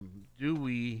do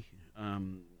we?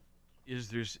 Is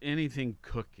there anything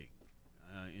cooking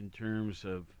in terms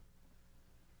of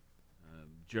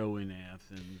Joe in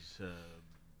Athens?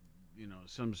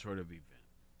 Some sort of event.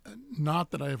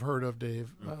 Not that I've heard of,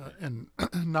 Dave, Okay. and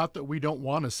not that we don't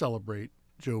want to celebrate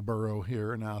Joe Burrow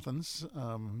here in Athens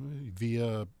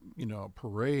via a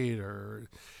parade or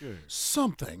Sure.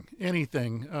 something,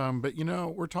 anything. But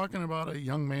we're talking about a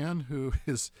young man who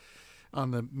is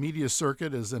on the media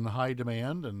circuit, is in high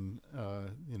demand, and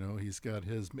he's got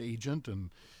his agent,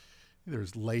 and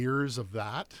there's layers of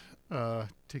that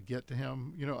to get to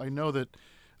him. I know that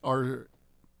our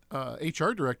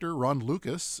HR director, Ron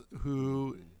Lucas,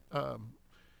 who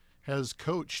has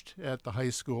coached at the high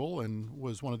school and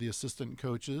was one of the assistant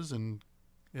coaches and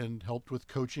helped with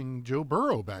coaching Joe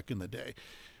Burrow back in the day.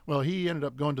 Well, he ended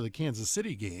up going to the Kansas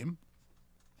City game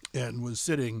and was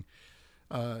sitting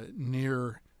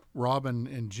near Robin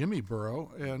and Jimmy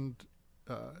Burrow, and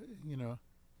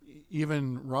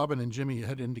even Robin and Jimmy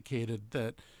had indicated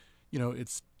that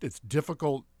it's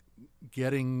difficult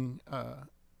getting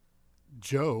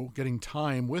getting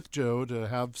time with Joe to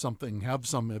have some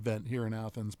event here in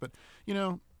Athens. But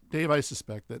Dave, I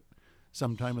suspect that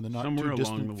sometime in the not Somewhere too along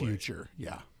distant the way. future,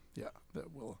 that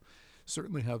we'll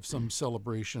certainly have some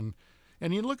celebration.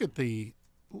 And you look at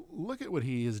what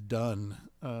he has done,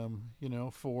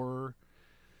 for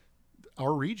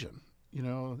our region.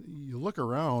 You look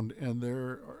around and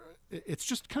it's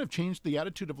just kind of changed the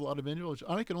attitude of a lot of individuals.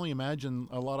 I can only imagine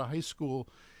a lot of high school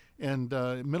and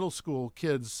middle school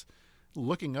kids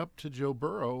looking up to Joe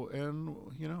Burrow, and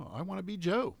I want to be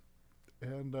Joe.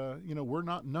 And we're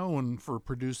not known for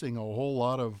producing a whole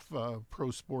lot of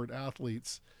pro sport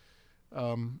athletes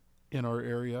in our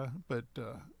area, but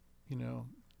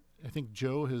I think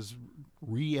Joe has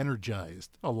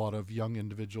re-energized a lot of young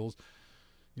individuals.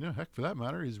 Heck, for that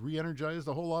matter, he's re-energized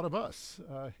a whole lot of us.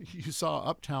 You saw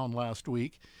Uptown last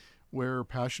week, where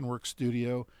Passionworks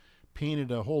Studio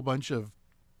painted a whole bunch of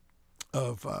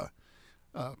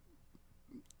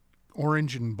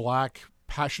orange and black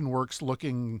Passionworks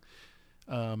looking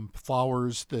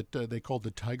flowers that they called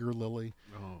the tiger lily,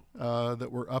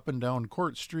 that were up and down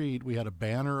Court Street. We had a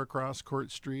banner across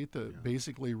Court Street that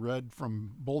basically read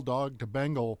from Bulldog to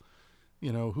Bengal,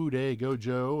 "Who Dey, Go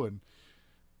Joe." And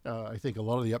I think a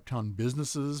lot of the Uptown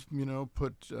businesses,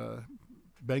 put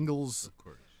Bengals Of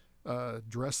course.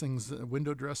 dressings,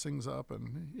 window dressings up,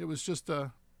 and it was just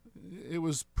it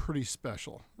was pretty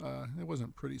special. It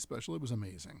wasn't pretty special; it was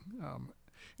amazing.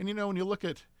 And when you look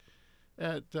at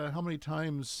how many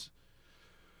times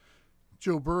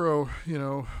Joe Burrow,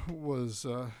 was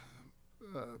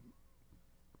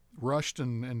rushed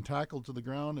and tackled to the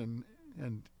ground, and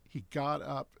he got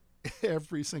up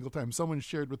every single time. Someone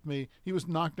shared with me he was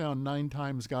knocked down 9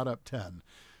 times, got up 10.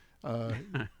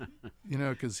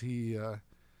 Because he's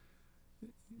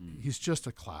just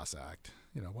a class act.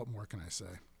 What more can I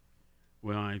say?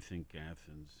 Well, I think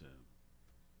Athens.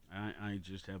 I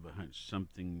just have a hunch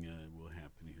something will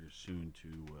happen here soon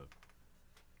to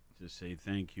say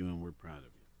thank you, and we're proud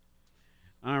of you.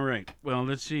 All right. Well,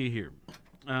 let's see here.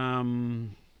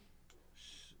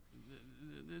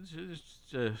 Let's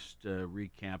just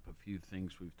recap a few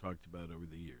things we've talked about over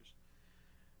the years.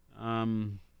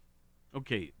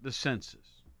 Okay, the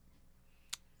census.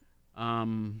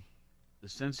 The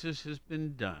census has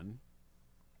been done.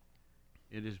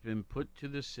 It has been put to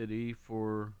the city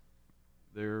for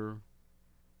their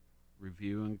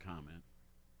review and comment.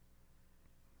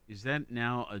 Is that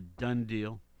now a done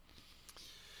deal?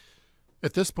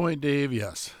 At this point, Dave,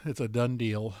 yes, it's a done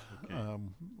deal. Okay.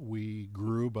 We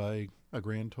grew by a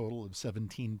grand total of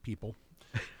 17 people.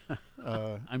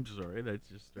 I'm sorry, that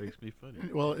just strikes me funny.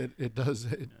 Well, it does.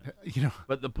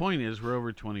 But the point is, we're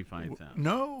over 25,000.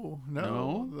 No.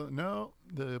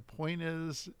 The point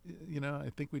is, I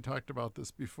think we talked about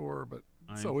this before, but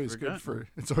it's always good for a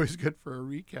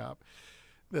recap.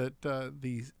 That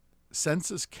the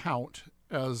census count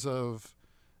as of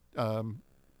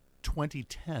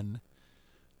 2010,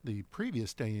 the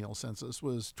previous annual census,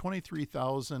 was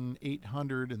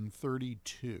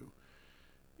 23,832.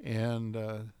 And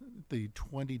the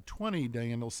 2020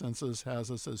 annual census has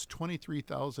us as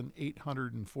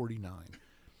 23,849.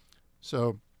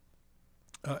 So,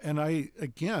 and I,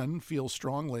 again, feel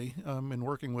strongly in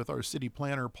working with our city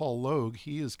planner, Paul Logue.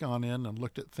 He has gone in and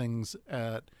looked at things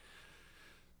at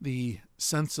the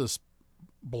census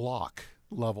block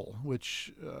level,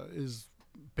 which is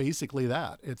basically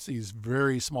that. It's these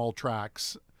very small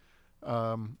tracts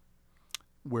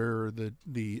where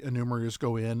the enumerators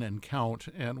go in and count.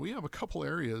 And we have a couple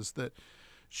areas that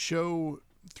show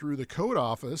through the code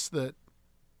office that,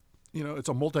 it's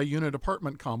a multi-unit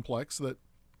apartment complex that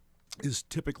is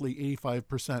typically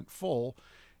 85% full,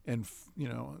 and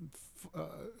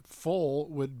full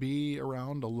would be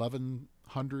around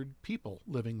 1,100 people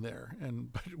living there.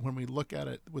 And but when we look at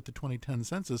it with the 2010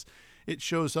 census, it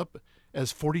shows up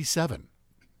as 47.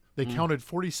 They counted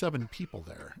 47 people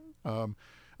there.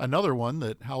 Another one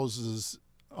that houses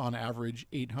on average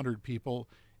 800 people,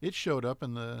 it showed up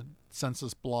in the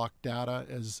census block data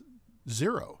as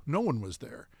 0. No one was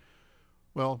there.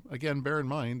 Well, again, bear in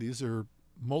mind, these are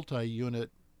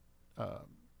multi-unit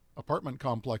apartment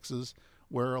complexes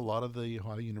where a lot of the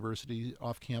Ohio University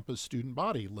off-campus student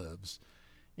body lives.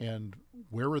 And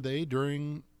where were they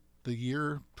during the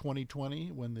year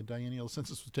 2020 when the biennial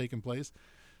census was taking place?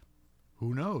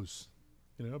 Who knows?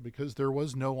 Because there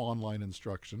was no online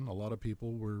instruction. A lot of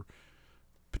people were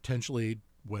potentially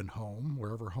went home,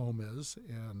 wherever home is.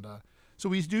 And so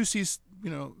we do see,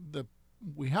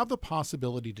 we have the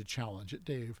possibility to challenge it,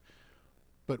 Dave.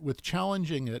 But with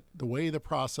challenging it, the way the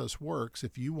process works,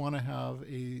 if you want to have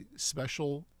a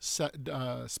special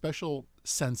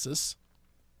census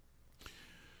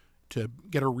to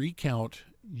get a recount,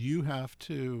 you have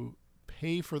to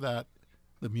pay for that.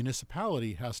 The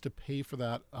municipality has to pay for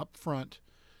that upfront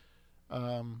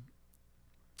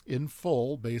in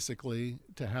full, basically,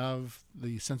 to have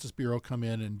the Census Bureau come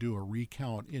in and do a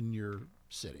recount in your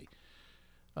city.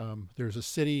 There's a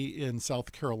city in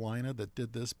South Carolina that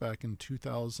did this back in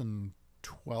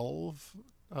 2012,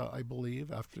 I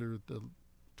believe, after the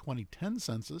 2010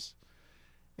 census,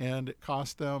 and it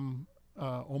cost them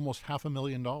almost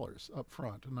 $500,000 up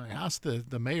front. And I asked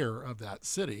the mayor of that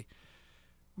city,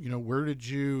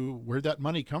 where'd that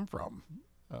money come from?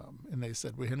 And they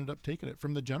said, we ended up taking it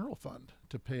from the general fund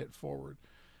to pay it forward.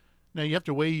 Now, you have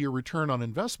to weigh your return on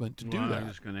investment to do that. I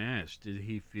was going to ask, did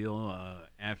he feel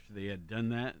after they had done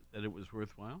that it was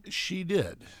worthwhile? She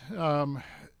did.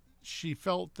 She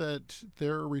felt that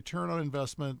their return on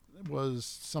investment was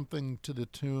something to the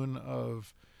tune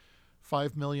of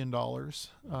 $5 million.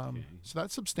 Okay. So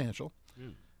that's substantial.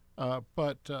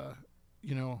 But,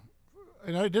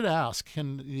 and I did ask,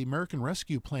 can the American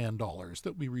Rescue Plan dollars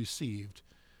that we received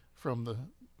from the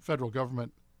federal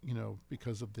government,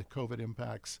 because of the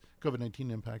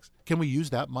COVID-19 impacts, can we use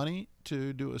that money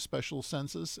to do a special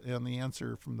census? And the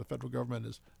answer from the federal government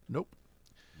is nope.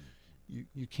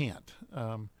 You can't.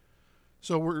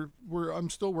 So I'm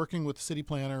still working with the city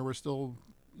planner. We're still,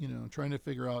 trying to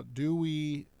figure out, do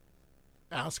we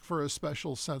ask for a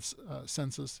special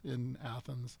census in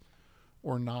Athens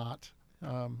or not?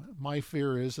 My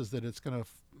fear is that it's going to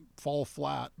fall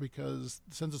flat, because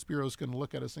the Census Bureau is going to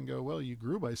look at us and go, well, you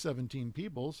grew by 17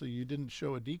 people, so you didn't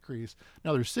show a decrease.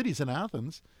 Now, there's cities in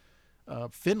Athens,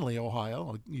 Findlay, Ohio,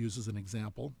 I'll use as an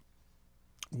example,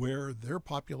 where their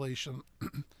population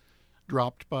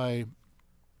dropped by,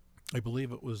 I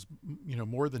believe it was,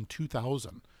 more than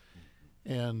 2,000.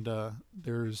 And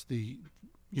there's the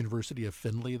University of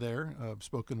Findlay there. I've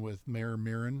spoken with Mayor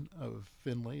Mirren of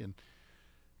Findlay, and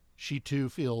she too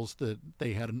feels that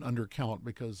they had an undercount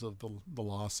because of the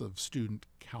loss of student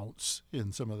counts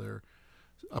in some of their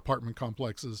apartment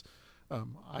complexes.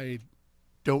 I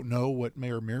don't know what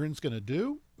Mayor Mirren's going to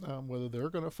do, whether they're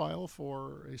going to file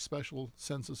for a special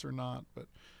census or not, but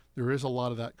there is a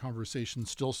lot of that conversation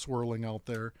still swirling out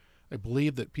there. I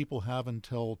believe that people have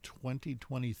until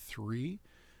 2023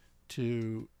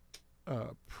 to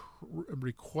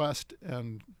request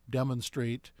and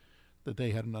demonstrate that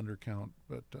they had an undercount,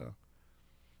 but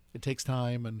it takes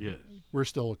time, and yes, we're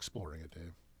still exploring it,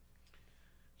 Dave.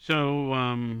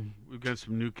 So we've got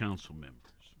some new council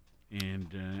members,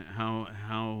 and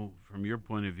how, from your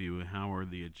point of view, how are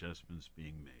the adjustments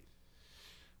being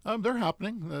made? They're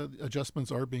happening. The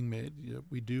adjustments are being made.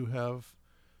 We do have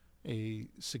a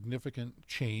significant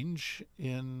change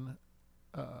in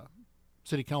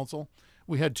city council.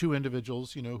 We had two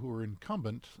individuals, who were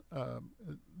incumbent,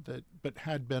 but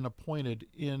had been appointed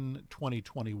in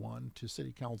 2021 to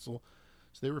city council.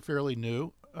 So they were fairly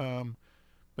new,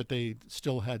 but they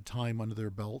still had time under their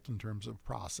belt in terms of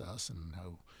process and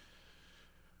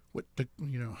what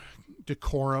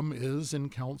decorum is in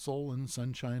council and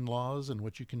sunshine laws and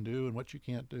what you can do and what you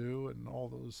can't do and all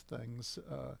those things.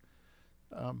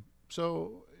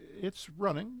 So it's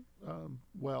running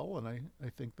well, and I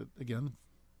think that, again,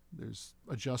 there's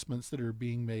adjustments that are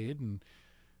being made, and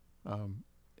a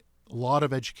lot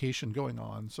of education going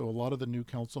on. So a lot of the new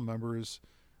council members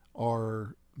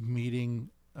are meeting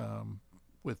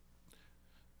with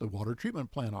the water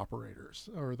treatment plant operators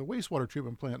or the wastewater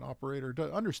treatment plant operator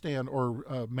to understand, or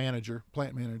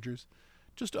plant managers,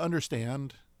 just to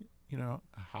understand,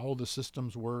 how the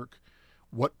systems work,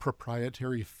 what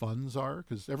proprietary funds are,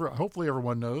 because hopefully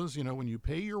everyone knows, when you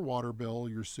pay your water bill,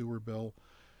 your sewer bill,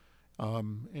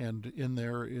 and in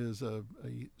there is a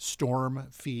storm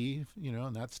fee,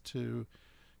 and that's to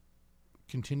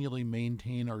continually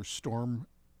maintain our storm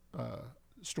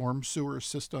sewer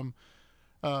system.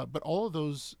 But all of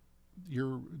those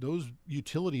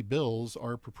utility bills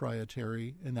are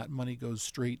proprietary, and that money goes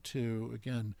straight to,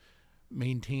 again,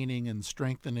 maintaining and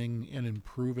strengthening and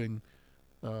improving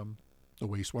the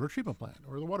wastewater treatment plant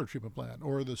or the water treatment plant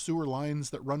or the sewer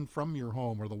lines that run from your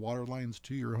home or the water lines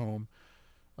to your home.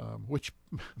 Which,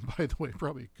 by the way,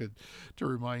 probably could to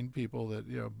remind people that,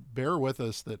 bear with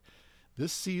us that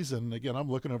this season, again,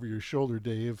 I'm looking over your shoulder,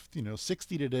 Dave,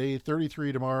 60 today,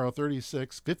 33 tomorrow,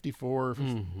 36, 54,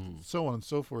 so on and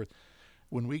so forth.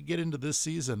 When we get into this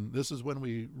season, this is when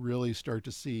we really start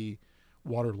to see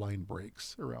water line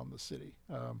breaks around the city.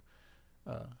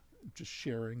 Just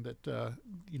sharing that,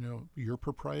 your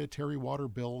proprietary water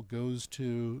bill goes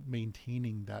to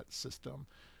maintaining that system.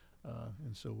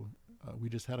 And so we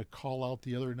just had a call out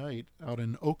the other night out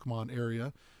in Oakmont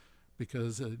area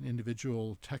because an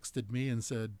individual texted me and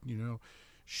said,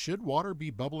 should water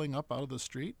be bubbling up out of the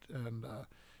street? And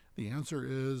the answer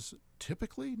is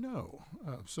typically no.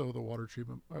 So the water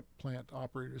treatment plant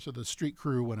operator, so the street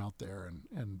crew went out there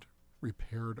and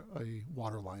repaired a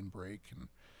water line break.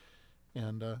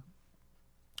 But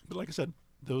like I said,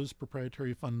 those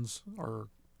proprietary funds are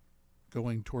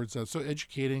going towards that. So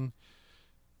educating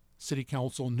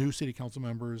new city council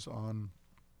members on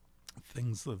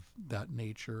things of that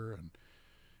nature,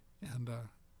 and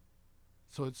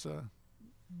so it's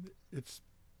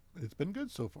been good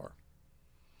so far.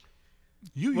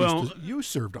 You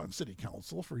served on city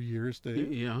council for years,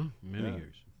 Dave. Yeah, many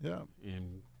years. Yeah,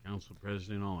 and council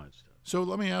president, all that stuff. So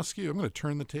let me ask you. I'm going to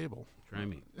turn the table. Try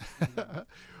me.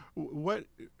 What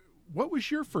was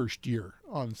your first year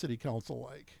on city council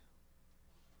like,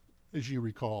 as you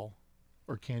recall?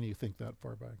 Or can you think that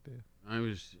far back, Dave? I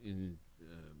was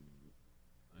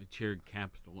I chaired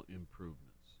capital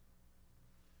improvements.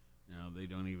 Now, they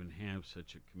don't even have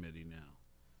such a committee now.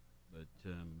 But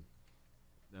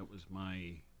that was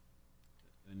my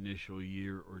initial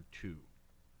year or two.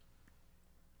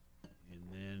 And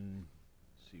then,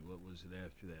 let's see, what was it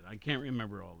after that? I can't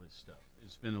remember all this stuff.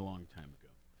 It's been a long time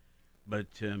ago. But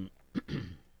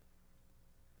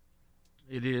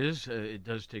it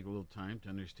does take a little time to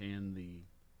understand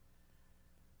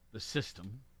the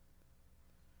system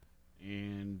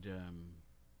and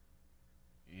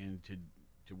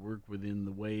to work within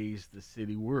the ways the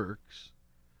city works.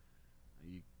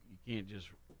 You can't just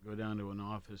go down to an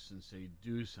office and say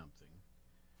do something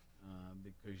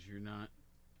because you're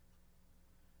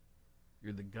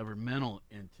the governmental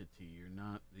entity. You're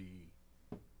not the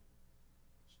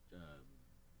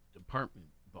department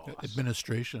boss.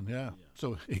 Administration, yeah.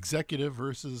 So executive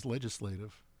versus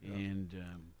legislative. Yeah. And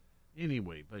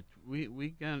anyway, but we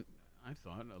got, I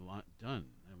thought, a lot done.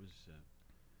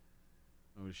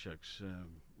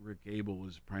 Rick Abel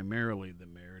was primarily the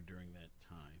mayor during that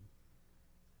time,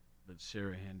 but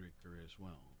Sarah Hendricker as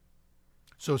well.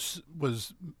 So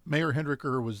was Mayor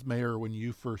Hendricker was mayor when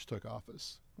you first took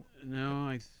office?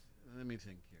 No, let me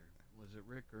think here. Was it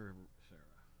Rick or Sarah?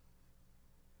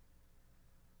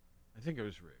 I think it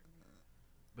was Rick,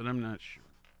 but I'm not sure.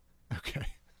 Okay.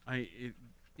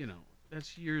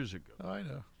 That's years ago. I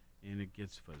know. And it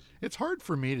gets fuzzy. It's hard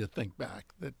for me to think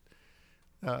back that,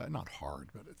 not hard,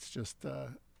 but it's just.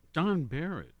 Don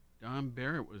Barrett. Don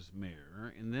Barrett was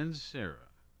mayor, and then Sarah,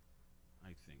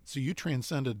 I think. So you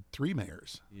transcended 3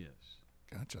 mayors. Yes.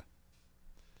 Gotcha.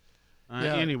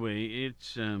 Anyway,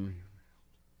 it's yeah.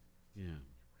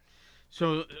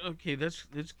 So okay, let's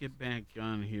get back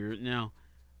on here now.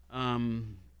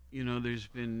 There's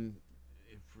been,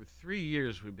 for 3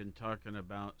 years we've been talking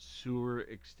about sewer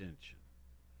extension,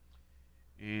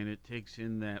 and it takes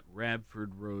in that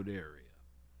Radford Road area,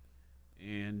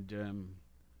 and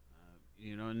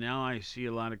now I see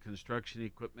a lot of construction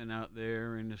equipment out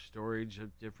there and the storage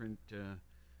of different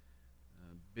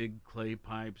big clay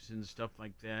pipes and stuff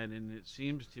like that, and it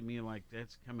seems to me like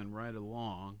that's coming right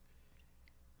along.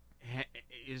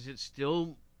 Is it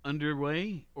still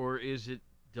underway, or is it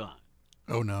done?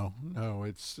 Oh, no.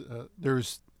 It's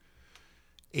there's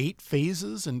 8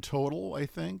 phases in total, I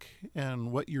think,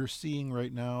 and what you're seeing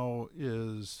right now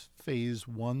is phase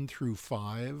 1 through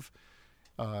 5,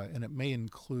 and it may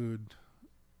include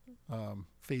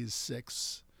phase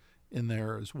 6 in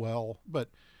there as well. But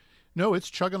no, it's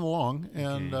chugging along,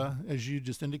 and as you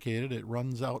just indicated, it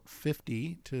runs out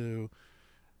 50 to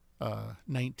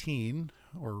 19,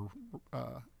 or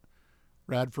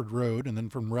Radford Road, and then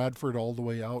from Radford all the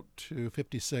way out to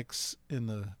 56 in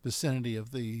the vicinity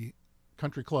of the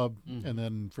country club, and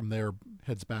then from there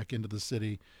heads back into the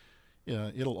city.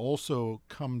 It'll also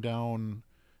come down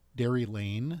Dairy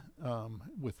Lane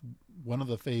with one of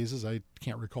the phases. I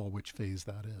can't recall which phase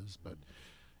that is, but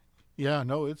yeah,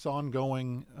 no, it's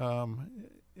ongoing.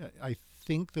 I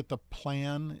think that the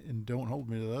plan, and don't hold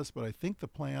me to this, but I think the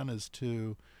plan is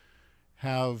to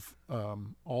have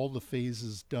all the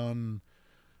phases done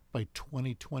by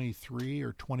 2023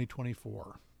 or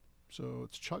 2024. So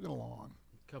it's chugging along.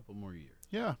 A couple more years.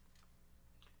 Yeah.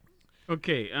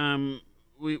 Okay.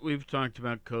 We've talked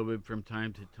about COVID from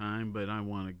time to time, but I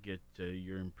want to get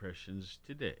your impressions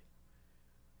today.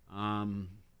 COVID.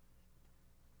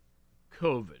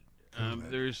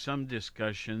 There's some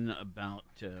discussion about,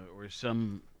 or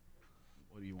some,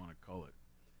 what do you want to call it?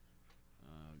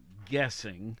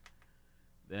 Guessing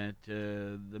that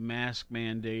the mask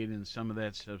mandate and some of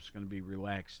that stuff's going to be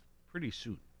relaxed pretty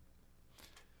soon.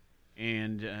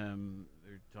 And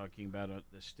they're talking about at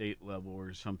the state level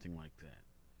or something like that.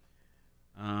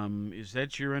 Is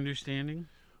that your understanding?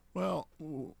 Well,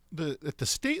 at the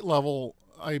state level,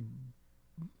 I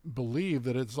believe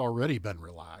that it's already been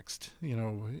relaxed.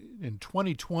 In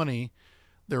 2020,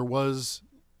 there was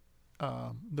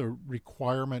the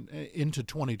requirement into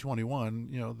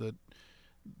 2021, that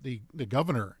the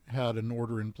governor had an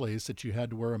order in place that you had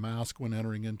to wear a mask when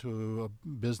entering into a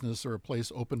business or a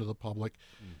place open to the public.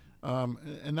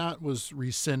 And that was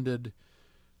rescinded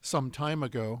some time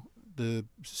ago. The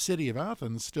city of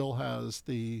Athens still has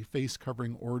the face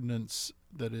covering ordinance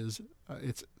that is,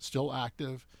 it's still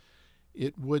active.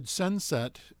 It would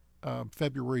sunset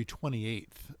February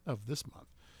 28th of this month,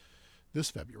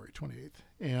 this February 28th.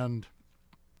 And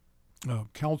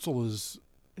council is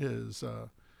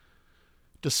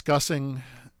discussing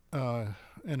in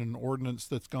an ordinance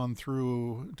that's gone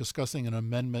through, discussing an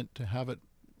amendment to have it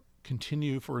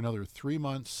continue for another 3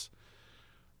 months.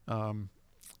 I'm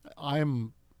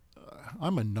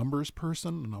a numbers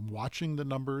person, and I'm watching the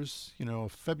numbers.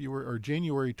 February or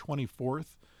January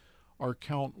 24th, our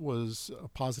count was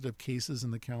positive cases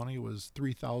in the county was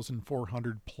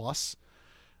 3,400 plus.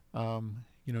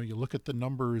 You look at the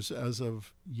numbers as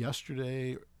of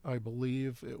yesterday. I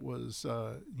believe it was,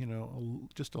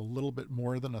 just a little bit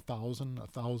more than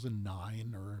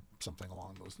 1,009 or something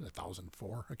along those,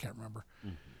 1,004. I can't remember.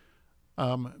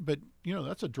 But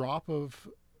that's a drop of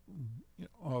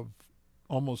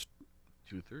almost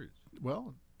 2/3.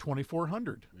 Well,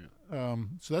 2,400. Yeah.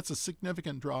 So that's a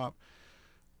significant drop.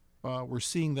 We're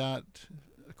seeing that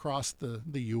across the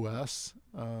U.S.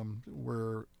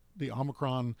 Where the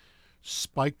Omicron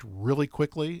spiked really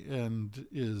quickly and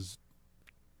is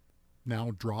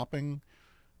now dropping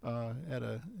at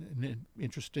an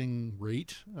interesting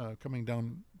rate, coming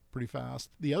down pretty fast.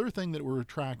 The other thing that we're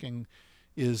tracking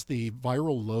is the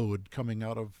viral load coming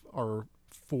out of our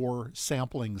 4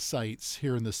 sampling sites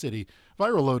here in the city.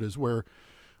 Viral load is where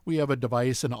we have a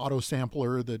device, an auto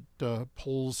sampler that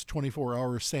pulls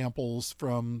 24-hour samples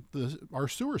from our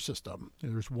sewer system.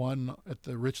 There's one at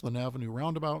the Richland Avenue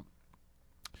roundabout.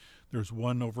 There's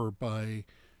one over by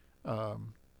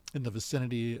in the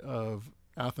vicinity of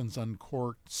Athens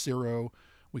Uncorked, Ciro.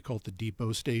 We call it the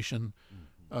depot station.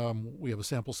 We have a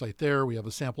sample site there. We have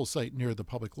a sample site near the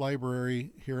public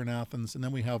library here in Athens, and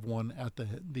then we have one at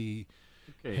the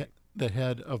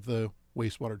head of the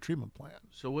wastewater treatment plant.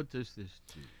 So what does this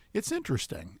do? It's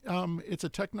interesting. It's a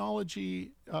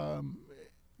technology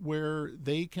where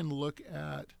they can look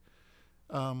at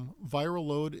viral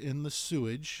load in the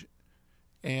sewage,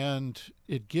 and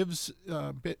it gives,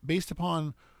 based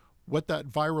upon what that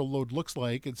viral load looks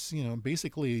like, it's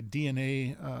basically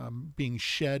DNA being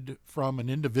shed from an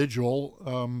individual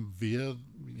via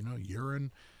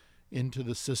urine into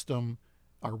the system,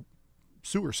 our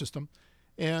sewer system.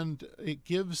 And it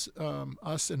gives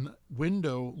us a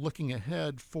window looking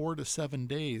ahead 4 to 7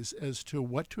 days as to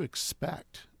what to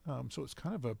expect. So it's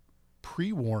kind of a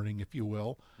pre-warning, if you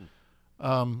will,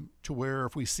 to where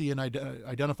if we see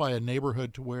identify a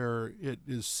neighborhood to where it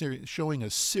is showing a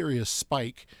serious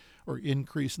spike or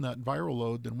increase in that viral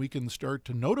load, then we can start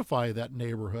to notify that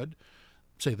neighborhood,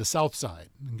 say the south side,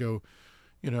 and go,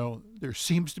 there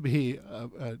seems to be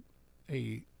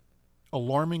a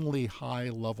alarmingly high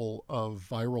level of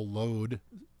viral load,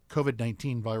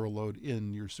 COVID-19 viral load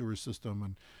in your sewer system,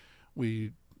 and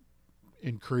we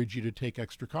encourage you to take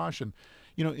extra caution.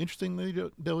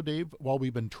 Interestingly though, Dave, while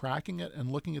we've been tracking it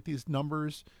and looking at these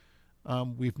numbers,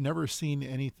 we've never seen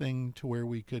anything to where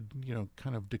we could,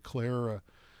 kind of declare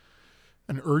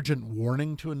an urgent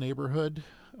warning to a neighborhood.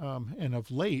 And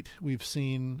of late, we've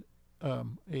seen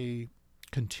a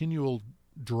continual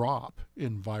drop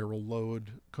in viral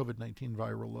load, COVID-19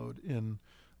 viral load in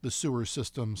the sewer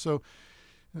system. So,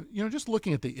 just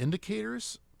looking at the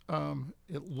indicators,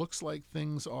 it looks like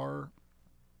things are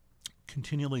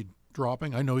continually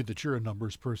dropping. I know that you're a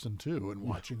numbers person too, and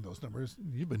watching those numbers.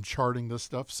 You've been charting this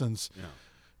stuff since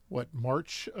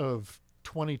March of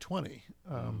 2020.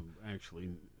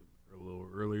 Actually, a little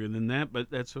earlier than that, but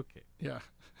that's okay. Yeah.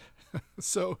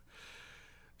 So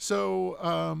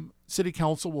City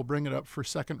Council will bring it up for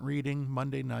second reading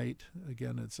Monday night.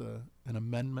 Again, it's an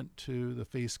amendment to the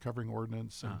face covering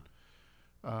ordinance.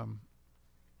 And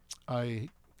I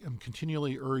am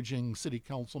continually urging City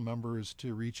Council members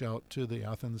to reach out to the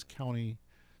Athens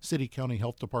City County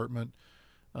Health Department,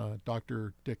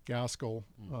 Dr. Dick Gaskell,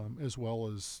 as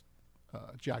well as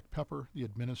Jack Pepper, the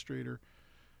administrator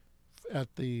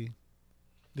at the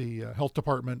health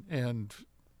department, and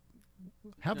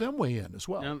have them weigh in as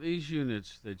well. Now, these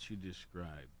units that you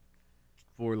described,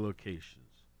 4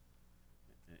 locations,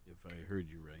 if I heard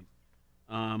you right,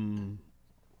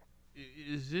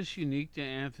 is this unique to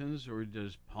Athens, or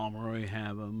does Pomeroy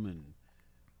have them? And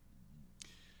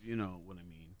you know what I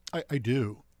mean? I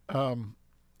do.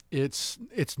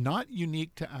 It's not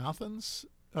unique to Athens.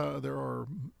 There are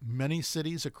many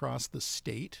cities across the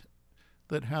state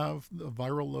that have the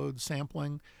viral load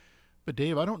sampling. But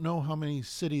Dave, I don't know how many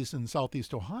cities in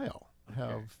Southeast Ohio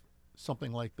have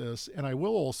something like this. And I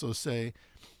will also say,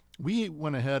 we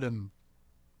went ahead and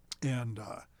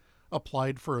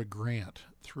applied for a grant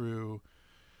through,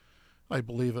 I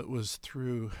believe it was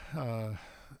through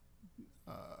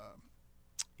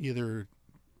either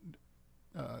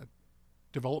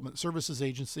Development Services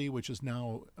Agency, which is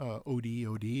now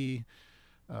ODOD,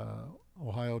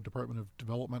 Ohio Department of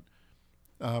Development.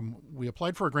 We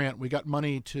applied for a grant. We got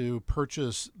money to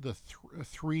purchase the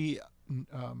 3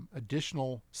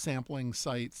 additional sampling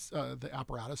sites, the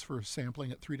apparatus for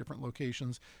sampling at 3 different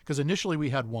locations. Because initially we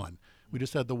had one. We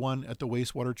just had the one at the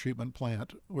wastewater treatment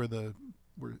plant, where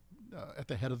we're at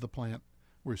the head of the plant,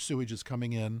 where sewage is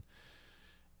coming in.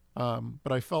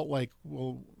 But I felt like,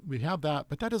 well, we have that,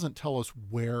 but that doesn't tell us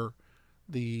where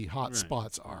the hot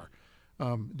spots are.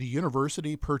 The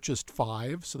university purchased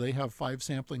 5, so they have 5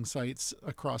 sampling sites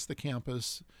across the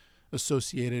campus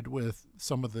associated with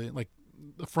some of the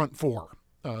front 4.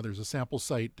 There's a sample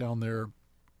site down there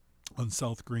on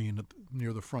South Green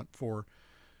near the front 4.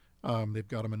 They've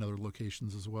got them in other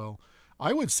locations as well.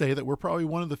 I would say that we're probably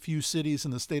one of the few cities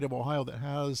in the state of Ohio that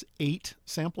has 8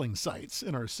 sampling sites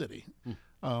in our city.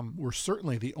 We're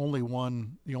certainly the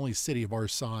only city of our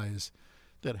size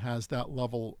that has that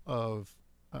level of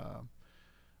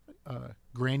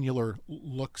granular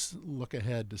look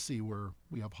ahead to see where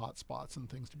we have hot spots and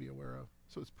things to be aware of.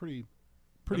 So it's pretty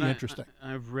interesting.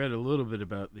 I've read a little bit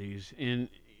about these, and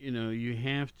you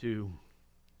have to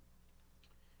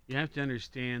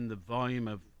understand the volume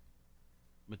of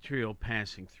material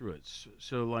passing through it.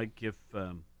 So like if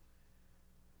how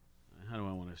do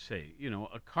I want to say,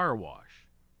 a car wash.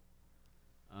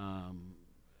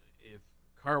 If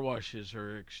car washes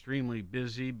are extremely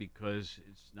busy because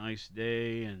it's a nice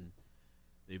day and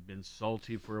they've been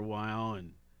salty for a while,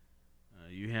 and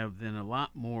you have then a lot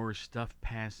more stuff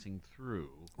passing through,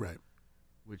 right?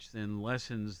 Which then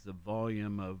lessens the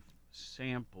volume of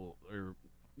sample, or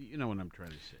you know what I'm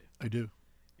trying to say. I do.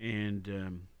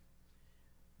 And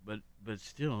but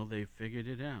still they figured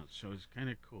it out, so it's kind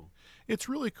of cool. It's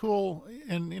really cool.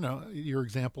 And your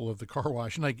example of the car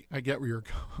wash, and I get where you're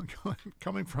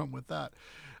coming from with that.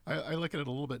 I look at it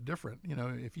a little bit different.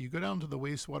 If you go down to the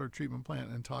wastewater treatment plant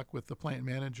and talk with the plant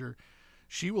manager,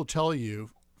 she will tell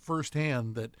you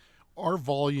firsthand that our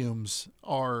volumes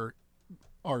are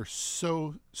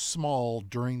so small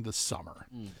during the summer,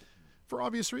 for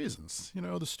obvious reasons.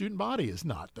 The student body is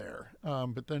not there,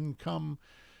 but then come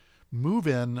move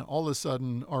in, all of a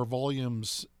sudden our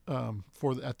volumes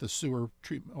at the sewer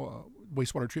treatment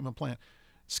wastewater treatment plant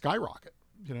skyrocket.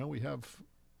 We have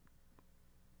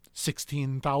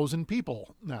 16,000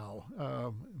 people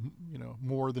now,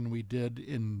 more than we did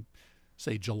in,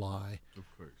 say, July. Of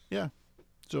course. Yeah.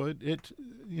 So it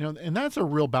and that's a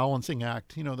real balancing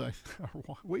act. The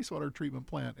wastewater treatment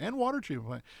plant and water treatment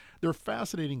plant, they're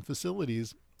fascinating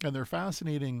facilities, and they're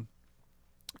fascinating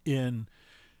in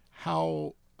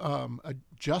how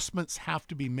adjustments have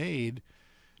to be made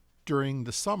during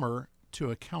the summer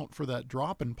to account for that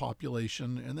drop in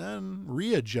population, and then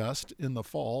readjust in the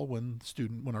fall when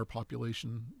our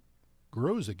population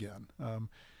grows again.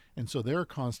 And so they're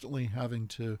constantly having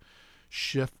to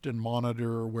shift and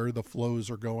monitor where the flows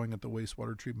are going at the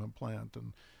wastewater treatment plant,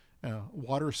 and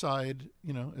water side,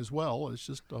 as well. It's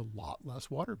just a lot less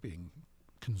water being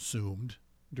consumed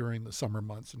during the summer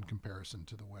months in comparison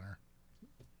to the winter.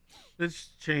 Let's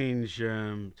change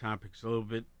topics a little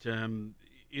bit.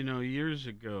 Years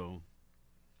ago,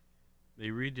 they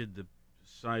redid the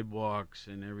sidewalks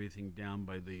and everything down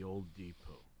by the old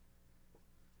depot,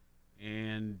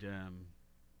 and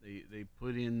they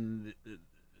put in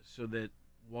so that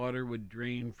water would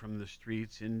drain from the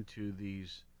streets into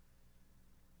these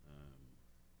um,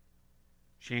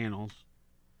 channels,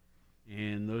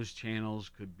 and those channels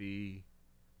could be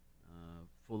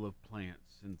full of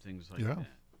plants and things like Yeah. that.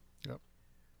 Yep.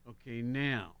 Okay,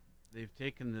 now they've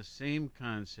taken the same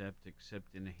concept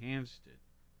except enhanced it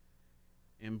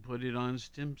and put it on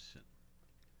Stimson.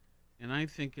 And I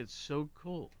think it's so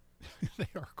cool. They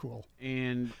are cool.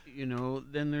 And,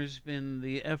 then there's been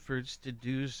the efforts to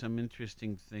do some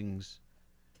interesting things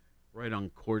right on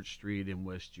Court Street in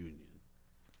West Union.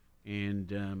 And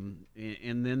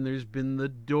then there's been the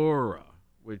Dora,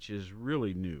 which is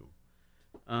really new.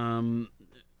 Um,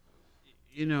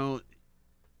 you know,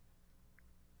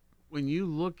 when you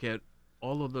look at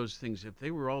all of those things, if they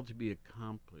were all to be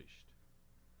accomplished,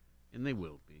 and they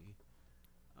will be,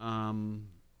 and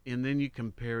then you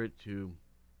compare it to,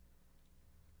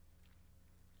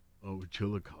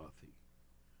 Chillicothe,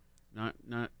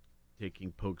 not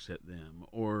taking pokes at them,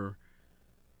 or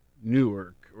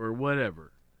Newark, or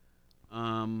whatever,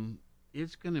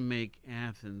 it's going to make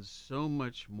Athens so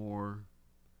much more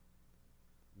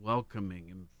welcoming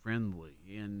and friendly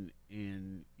and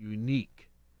unique.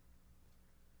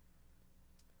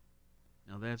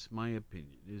 Now that's my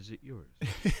opinion. Is it yours?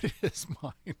 It is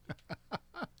mine.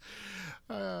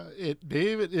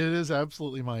 David, it is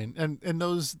absolutely mine. And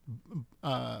those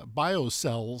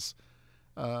biocells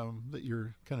that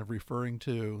you're kind of referring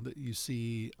to that you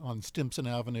see on Stimson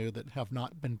Avenue that have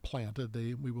not been planted,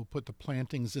 we will put the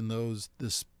plantings in those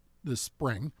this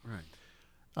spring. Right.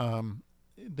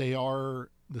 They are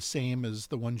the same as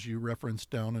the ones you referenced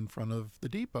down in front of the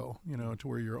depot, to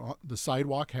where the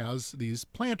sidewalk has these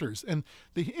planters. And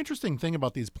the interesting thing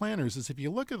about these planters is if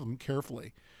you look at them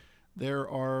carefully, there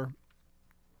are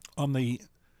on the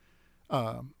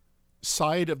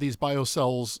side of these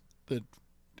biocells that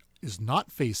is not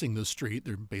facing the street,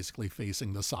 they're basically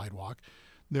facing the sidewalk.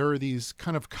 There are these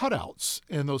kind of cutouts,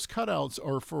 and those cutouts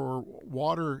are for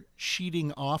water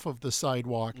sheeting off of the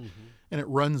sidewalk, and it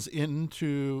runs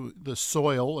into the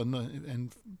soil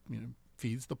and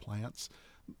feeds the plants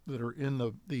that are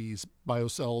in these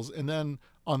biocells. And then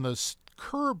on the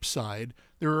curb side,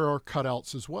 there are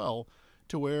cutouts as well,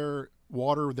 to where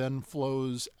water then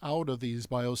flows out of these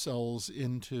biocells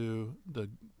into the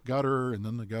gutter, and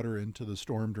then the gutter into the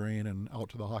storm drain and out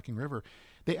to the Hocking River.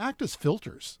 They act as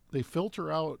filters. They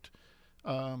filter out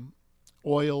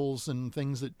oils and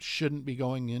things that shouldn't be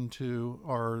going into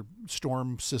our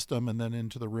storm system and then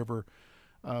into the river.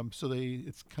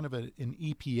 It's kind of an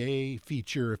EPA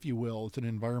feature, if you will. It's an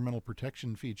environmental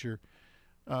protection feature.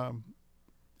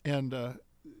 And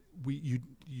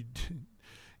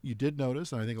you did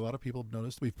notice, and I think a lot of people have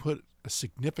noticed, we've put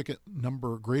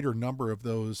a greater number of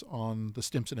those on the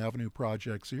Stimson Avenue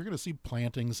project. So you're going to see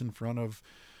plantings in front of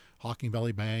Hocking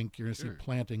Valley Bank. You're going to see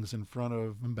plantings in front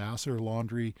of Ambassador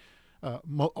Laundry.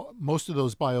 Most of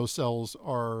those biocells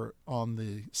are on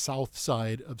the south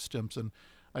side of Stimson.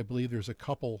 I believe there's a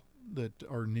couple that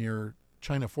are near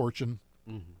China Fortune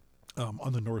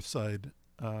on the north side.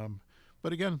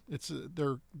 But again, it's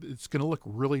going to look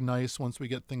really nice once we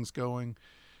get things going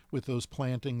with those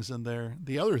plantings in there.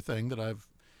 The other thing that I've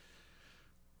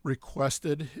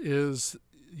requested is,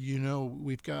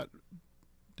 we've got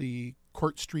the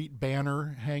Court Street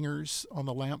banner hangers on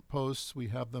the lamp posts. We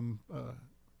have them,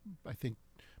 I think,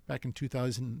 back in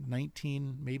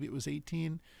 2019, maybe it was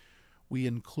 18. We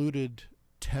included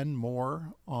 10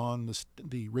 more on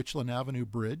the Richland Avenue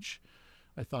Bridge.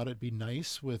 I thought it'd be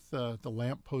nice with the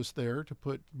lamp post there to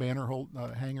put banner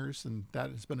hangers, and that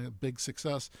has been a big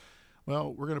success.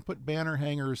 Well, we're going to put banner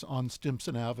hangers on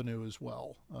Stimson Avenue as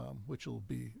well, which will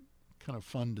be kind of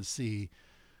fun to see.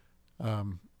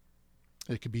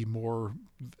 It could be more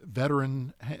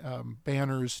veteran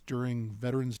banners during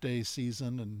Veterans Day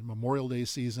season and Memorial Day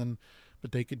season,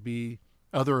 but they could be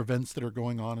other events that are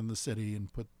going on in the city, and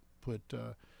put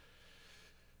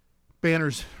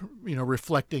banners,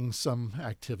 reflecting some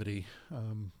activity.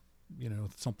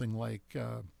 Something like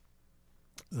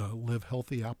Live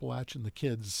Healthy Appalachian, the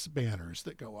kids' banners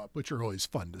that go up, which are always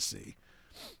fun to see.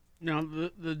 Now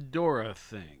the Dora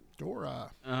thing.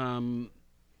 Dora.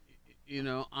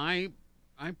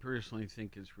 I personally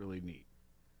think it's really neat.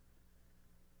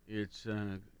 It's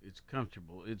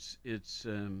comfortable. It's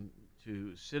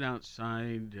to sit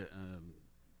outside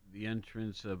the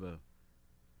entrance of a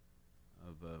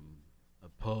a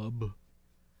pub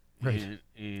Right.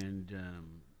 and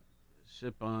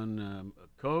sip on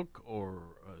a Coke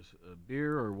or a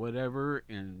beer or whatever,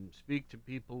 and speak to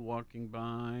people walking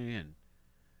by, and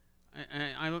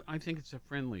I think it's a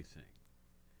friendly thing,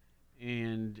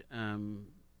 and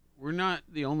we're not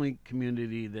the only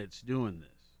community that's doing this.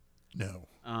 No.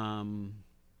 Um,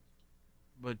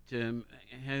 but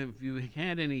have you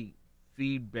had any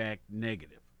feedback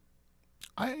negative?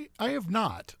 I have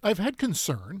not. I've had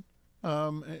concern,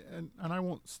 and I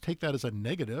won't take that as a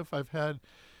negative. I've had,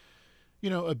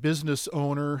 a business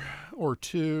owner or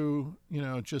two,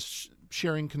 just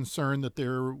sharing concern that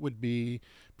there would be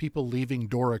people leaving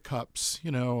Dora cups,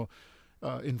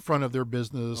 in front of their Oh,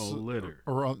 business litter.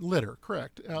 or on litter,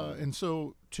 correct. Mm. And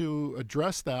so to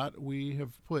address that, we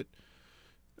have put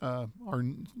our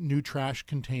new trash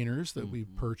containers that we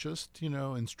Mm-hmm. purchased,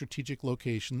 in strategic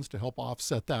locations to help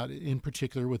offset that, in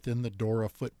particular within the Dora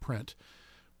footprint.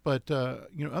 But other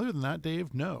than that,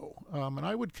 Dave, no. And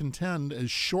I would contend,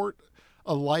 as short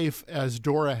a life as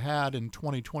Dora had in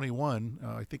 2021,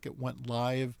 I think it went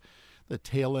live the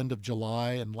tail end of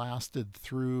July and lasted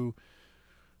through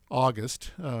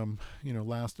August.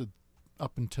 Lasted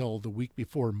up until the week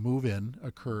before move-in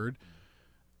occurred.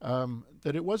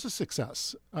 That it was a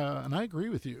success. And I agree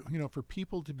with you. For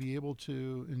people to be able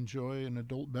to enjoy an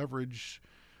adult beverage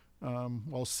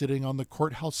while sitting on the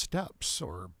courthouse steps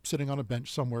or sitting on a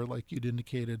bench somewhere, like you'd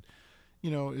indicated,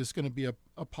 is going to be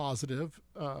a positive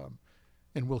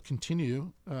and will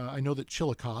continue. I know that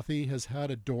Chillicothe has had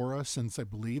a Dora since, I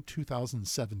believe,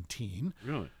 2017.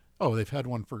 Really? Oh, they've had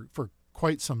one for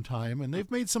quite some time, and they've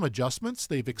made some adjustments.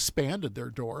 They've expanded their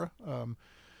Dora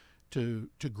to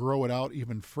grow it out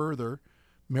even further.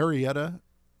 Marietta,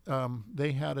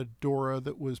 they had a Dora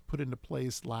that was put into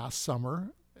place last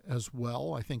summer as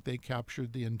well. I think they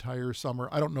captured the entire summer.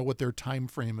 I don't know what their time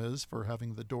frame is for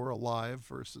having the Dora live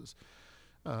versus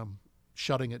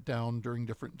shutting it down during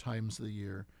different times of the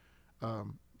year.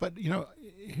 But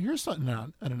here's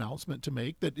an announcement to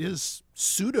make that is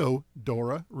pseudo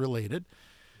Dora related,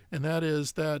 and that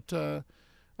is that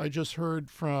I just heard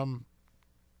from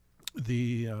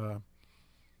the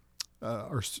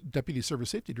our Deputy Service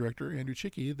Safety Director Andrew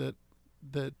Chicky that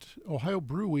Ohio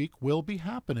Brew Week will be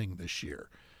happening this year.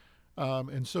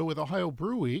 And so with Ohio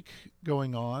Brew Week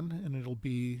going on, and it'll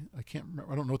be, I can't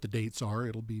remember, I don't know what the dates are.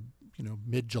 It'll be,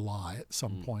 mid-July at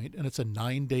some Mm. point, and it's a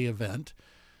 9-day event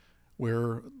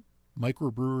where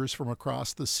microbrewers from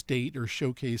across the state are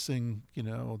showcasing,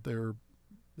 their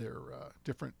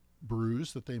different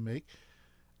brews that they make.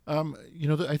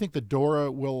 I think the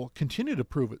Dora will continue to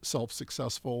prove itself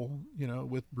successful,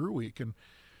 with Brew Week, and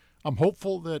I'm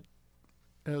hopeful that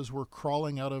as we're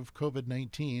crawling out of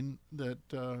COVID-19, that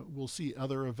we'll see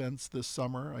other events this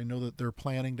summer. I know that they're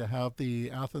planning to have the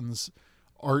Athens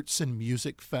Arts and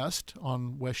Music Fest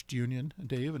on West Union,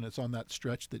 Dave, and it's on that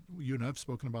stretch that you and I have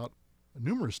spoken about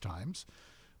numerous times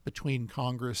between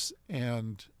Congress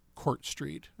and Court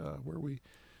Street, where we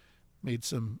made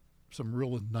some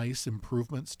real nice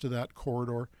improvements to that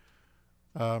corridor.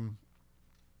 Um,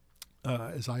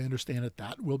 as I understand it,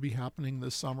 that will be happening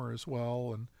this summer as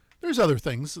well, and there's other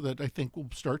things that I think will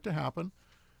start to happen.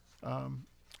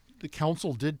 The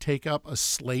council did take up a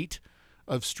slate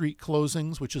of street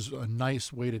closings, which is a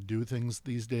nice way to do things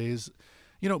these days.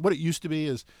 What it used to be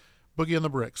is Boogie and the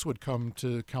Bricks would come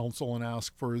to council and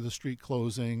ask for the street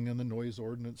closing and the noise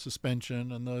ordinance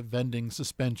suspension and the vending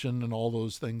suspension and all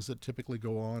those things that typically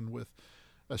go on with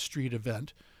a street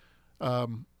event.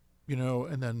 And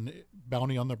then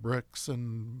Bounty on the Bricks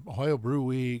and Ohio Brew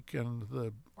Week and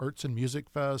the Arts and Music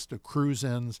Fest,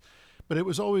 cruise-ins. But it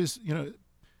was always,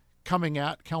 coming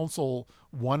at council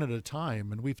one at a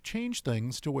time. And we've changed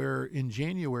things to where in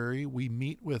January we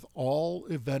meet with all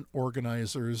event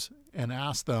organizers and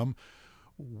ask them,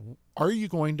 are you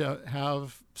going to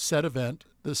have said event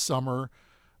this summer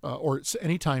or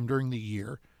any time during the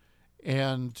year?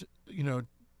 And,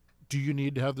 do you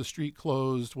need to have the street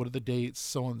closed? What are the dates?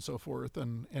 So on and so forth.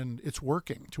 And it's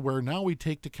working to where now we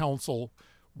take to council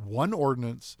one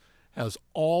ordinance has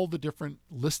all the different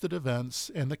listed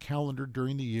events and the calendar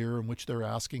during the year in which they're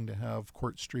asking to have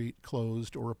Court Street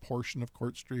closed or a portion of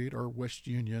Court Street or West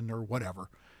Union or whatever.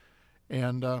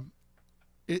 And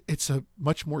it's a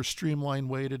much more streamlined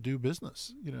way to do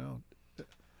business,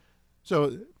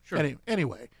 So Sure.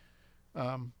 anyway,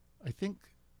 I think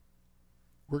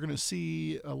we're going to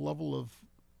see a level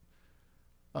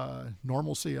of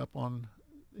normalcy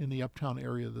in the uptown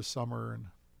area this summer. And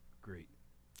Great.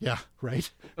 yeah,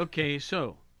 right. Okay,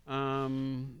 so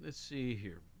let's see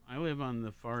here. I live on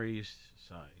the Far East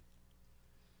Side,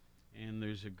 and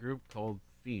there's a group called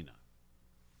FINA,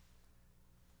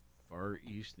 Far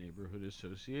East Neighborhood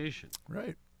Association.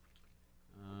 Right.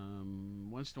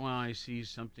 Once in a while, I see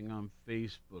something on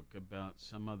Facebook about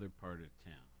some other part of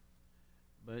town.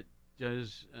 But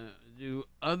do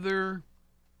other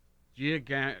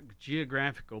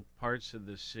geographical parts of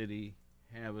the city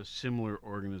have a similar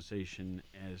organization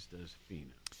as does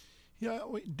FINA? Yeah,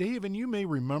 Dave, and you may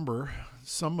remember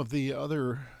some of the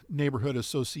other neighborhood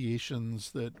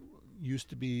associations that used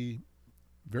to be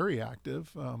very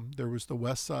active. There was the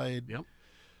West Side Yep.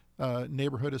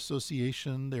 Neighborhood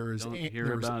Association. Don't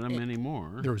hear about them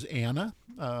anymore. There was ANA,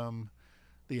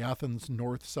 the Athens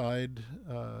North Side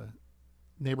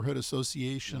Neighborhood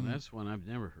Association. Well, that's one I've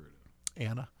never heard of.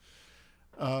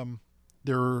 ANA.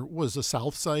 There was a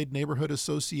South Side Neighborhood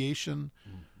Association.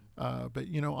 But,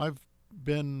 I've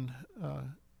been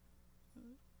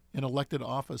in elected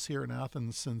office here in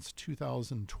Athens since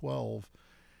 2012,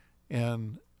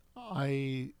 and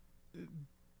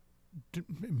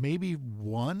maybe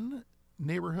one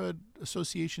neighborhood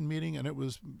association meeting, and it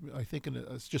was, I think,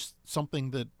 it's just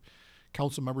something that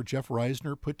Councilmember Jeff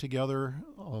Reisner put together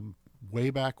way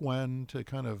back when to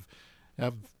kind of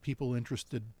have people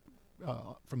interested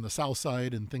from the South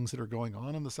Side and things that are going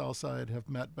on in the South Side have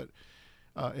met, but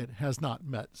it has not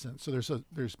met since. So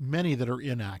there's many that are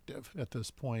inactive at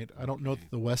this point. I don't know that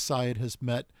the West Side has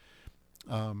met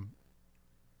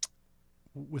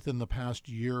within the past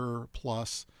year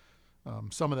plus.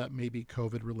 Some of that may be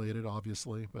COVID related,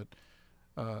 obviously, but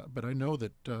I know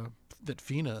that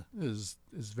FINA is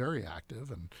very active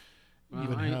and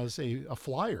even has a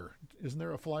flyer. Isn't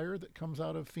there a flyer that comes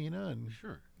out of FINA and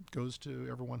Sure. goes to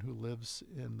everyone who lives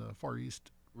in the Far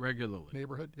East Regularly.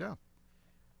 neighborhood? Yeah.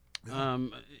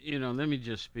 Let me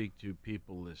just speak to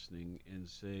people listening and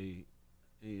say,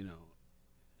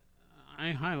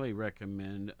 I highly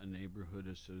recommend a neighborhood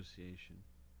association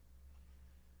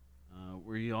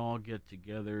where you all get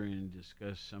together and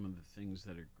discuss some of the things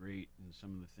that are great and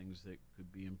some of the things that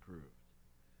could be improved,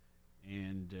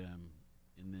 and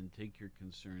then take your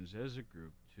concerns as a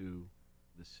group to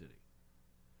the city,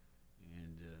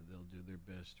 and they'll do their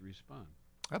best to respond.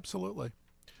 Absolutely.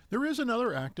 There is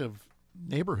another active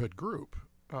neighborhood group,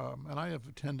 and I have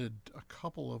attended a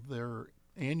couple of their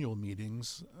annual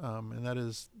meetings, and that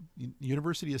is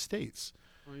University Estates.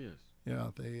 Oh, yes.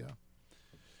 Yeah,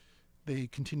 they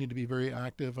continue to be very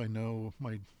active. I know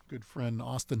my good friend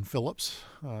Austin Phillips,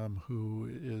 who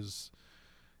is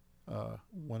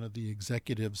one of the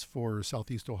executives for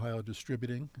Southeast Ohio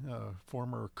Distributing,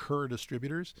 former Kerr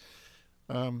Distributors.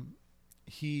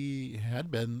 He had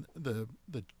been the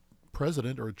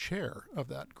president or chair of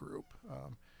that group.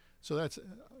 So that's,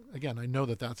 again, I know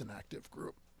that that's an active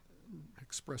group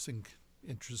expressing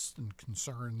interests and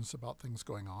concerns about things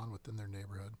going on within their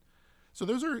neighborhood. So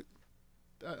those are,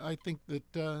 I think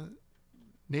that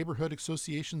neighborhood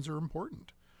associations are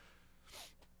important.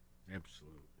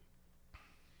 Absolutely.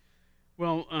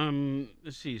 Well,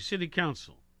 let's see, City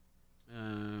Council.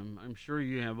 I'm sure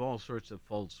you have all sorts of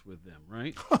faults with them,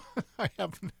 right? I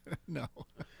have no.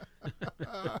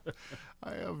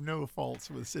 I have no faults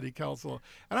with City Council,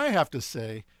 and I have to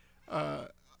say,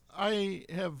 I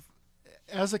have,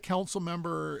 as a council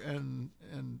member and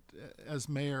as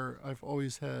mayor, I've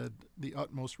always had the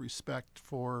utmost respect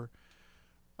for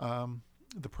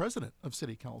the president of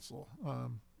City Council,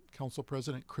 Council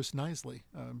President Chris Nisley.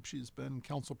 She's been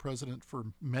council president for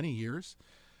many years.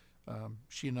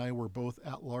 She and I were both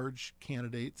at-large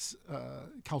candidates,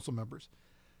 council members,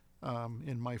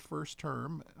 in my first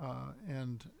term,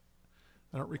 and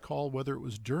I don't recall whether it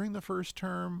was during the first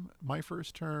term, my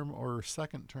first term, or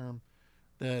second term,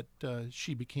 that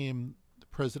she became the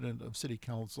president of City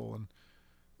Council, and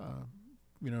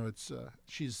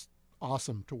she's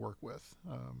awesome to work with,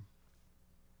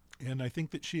 and I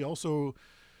think that she also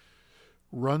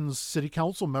runs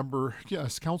council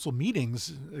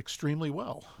meetings extremely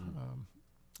well.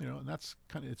 And that's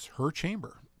it's her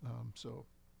chamber. So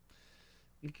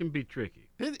it can be tricky.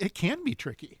 It can be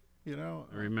tricky, I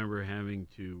remember having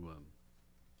to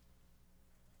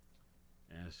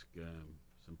ask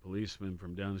some policemen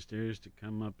from downstairs to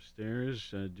come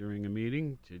upstairs during a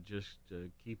meeting to just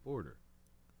keep order,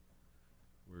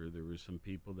 where there were some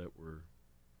people that were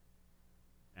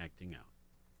acting out.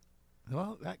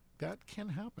 Well, that can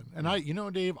happen,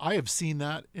 and Dave, I have seen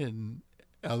that in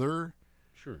other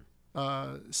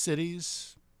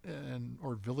cities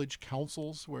or village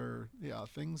councils where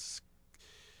things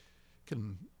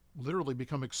can literally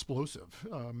become explosive.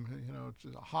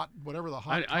 It's hot, whatever the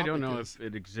hot. I don't know is. if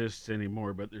it exists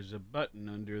anymore, but there's a button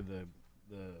under the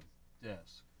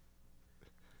desk.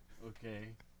 Okay,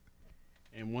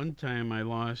 and one time I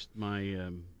lost my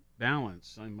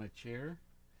balance on my chair.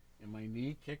 and my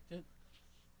knee kicked it.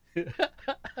 And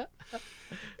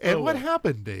Oh what well.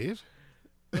 happened, Dave?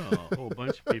 Oh, a whole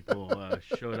bunch of people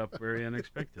showed up very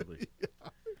unexpectedly,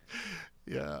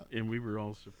 Yeah. and we were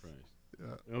all surprised.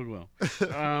 Yeah. Oh well.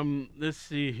 Let's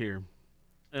see here.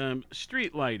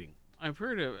 Street lighting. I've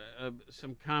heard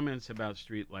some comments about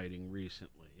street lighting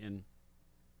recently, and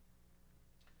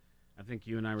I think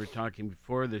you and I were talking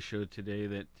before the show today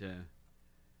that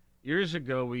years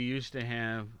ago we used to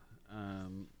have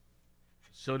um,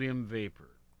 sodium vapor,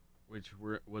 which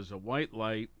was a white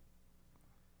light,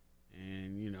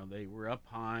 and they were up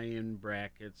high in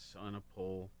brackets on a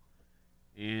pole,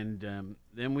 and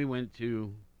then we went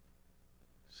to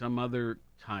some other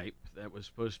type that was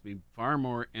supposed to be far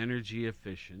more energy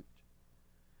efficient.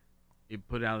 It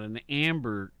put out an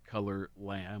amber color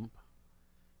lamp,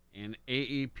 and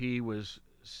AEP was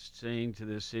saying to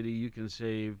the city, you can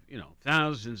save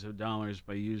thousands of dollars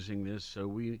by using this. So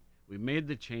we made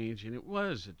the change, and it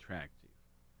was attractive.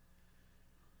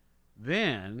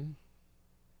 Then,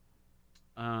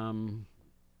 um,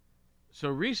 so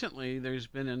recently there's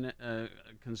been a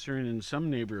concern in some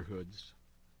neighborhoods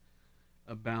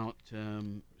about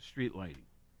street lighting.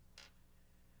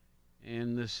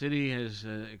 And the city has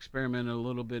experimented a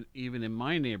little bit, even in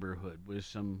my neighborhood, with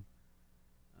some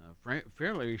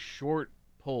fairly short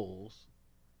poles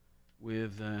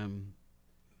with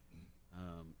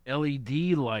LED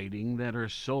lighting that are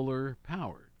solar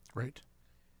powered. Right.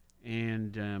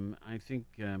 And I think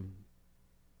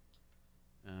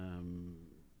um,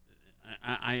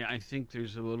 I think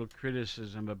there's a little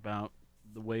criticism about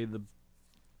the way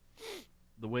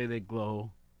the way they glow.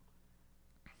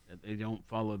 That they don't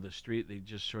follow the street; they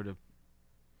just sort of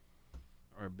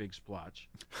are a big splotch.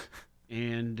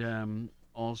 And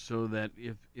also that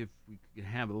if we could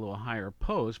have a little higher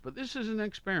post, but this is an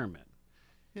experiment.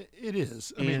 It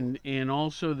is. I mean, And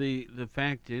also the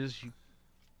fact is,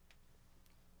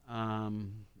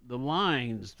 the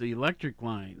lines, the electric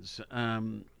lines,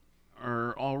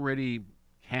 are already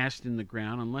cast in the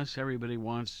ground unless everybody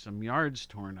wants some yards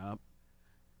torn up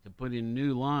to put in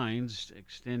new lines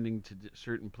extending to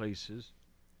certain places.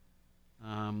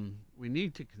 We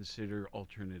need to consider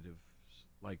alternatives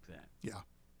like that. yeah.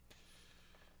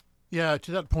 Yeah,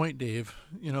 to that point, Dave,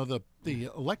 the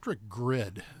electric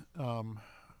grid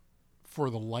for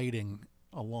the lighting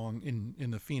along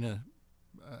in the Fina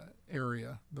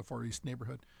area, the Far East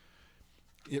neighborhood,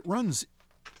 it runs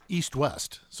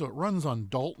east-west. So it runs on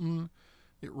Dalton,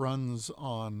 it runs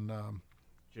on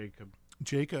Jacob.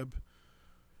 Jacob,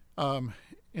 and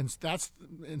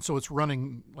so it's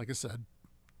running, like I said,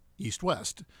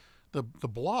 east-west. The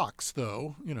blocks,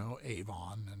 though,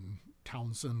 Avon and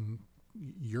Townsend,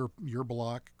 your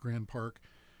block, Grand Park,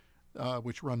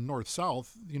 which run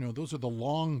north-south, those are the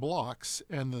long blocks,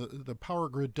 and the power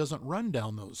grid doesn't run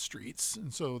down those streets.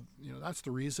 And so, that's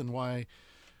the reason why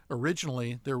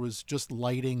originally there was just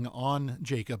lighting on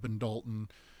Jacob and Dalton,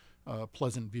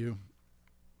 Pleasant View.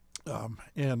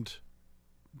 And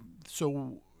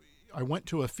so I went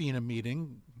to a FINA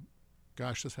meeting.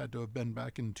 Gosh, this had to have been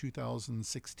back in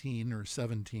 2016 or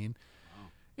 17. Wow.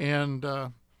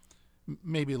 And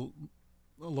maybe a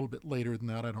little bit later than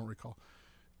that, I don't recall.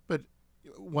 But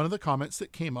one of the comments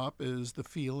that came up is the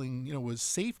feeling, was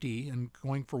safety and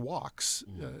going for walks,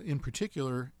 in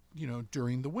particular,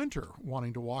 during the winter,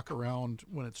 wanting to walk around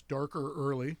when it's darker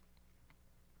early.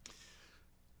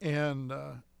 And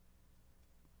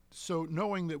so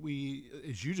knowing that we,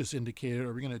 as you just indicated,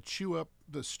 are we going to chew up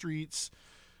the streets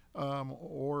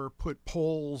or put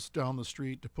poles down the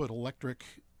street to put electric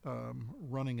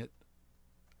running it,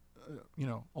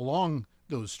 along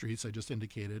those streets I just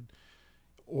indicated,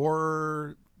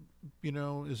 or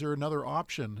is there another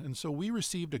option? And so we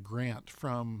received a grant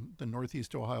from the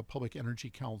Northeast Ohio Public Energy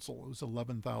Council. It was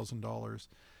 $11,000,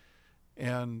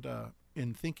 and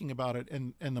in thinking about it,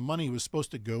 and the money was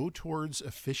supposed to go towards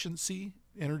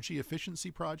energy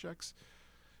efficiency projects.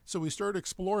 So we started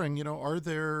exploring, are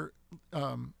there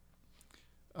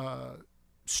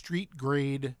street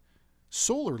grade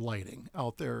solar lighting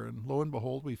out there? And lo and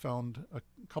behold, we found a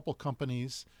couple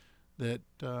companies that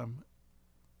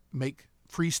make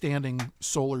freestanding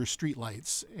solar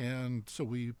streetlights. And so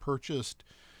we purchased,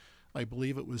 I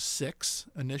believe it was 6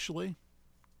 initially,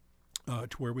 to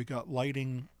where we got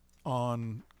lighting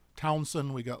on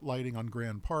Townsend, we got lighting on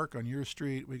Grand Park on your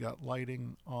street, we got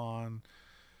lighting on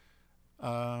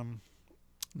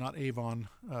not Avon,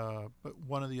 but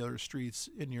one of the other streets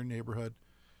in your neighborhood.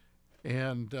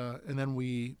 And then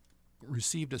we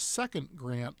received a second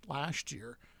grant last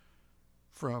year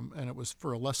and it was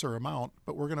for a lesser amount,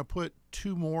 but we're going to put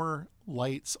 2 more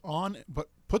lights on, but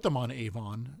put them on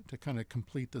Avon to kind of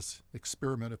complete this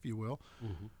experiment, if you will.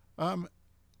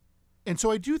 And so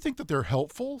I do think that they're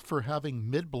helpful for having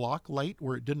mid-block light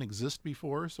where it didn't exist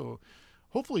before. So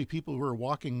hopefully people who are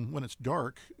walking when it's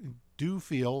dark do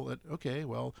feel that, okay,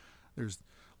 well, there's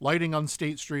lighting on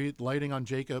State Street, lighting on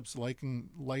Jacobs,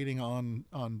 lighting on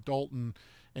Dalton,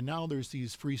 and now there's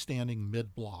these freestanding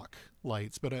mid-block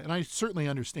lights. And I certainly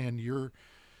understand your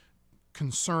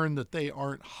concern that they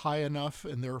aren't high enough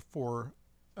and therefore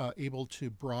able to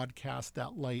broadcast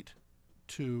that light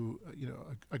to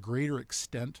a greater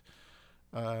extent.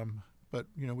 But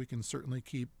we can certainly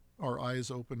keep our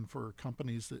eyes open for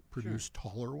companies that produce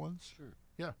taller ones. Sure.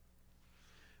 Yeah.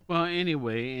 Well,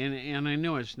 anyway, and I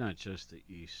know it's not just the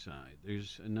east side.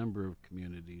 There's a number of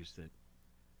communities that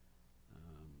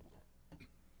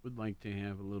would like to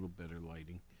have a little better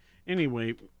lighting.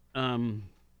 Anyway,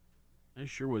 I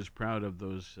sure was proud of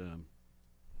those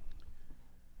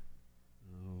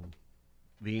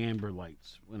the amber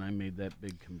lights when I made that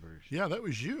big conversion. Yeah, that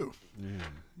was you. Yeah.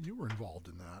 You were involved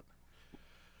in that.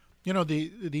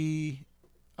 The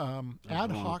ad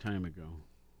a long hoc time ago.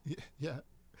 Yeah.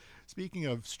 Speaking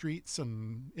of streets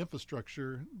and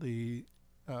infrastructure, the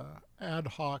ad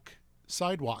hoc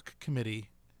sidewalk committee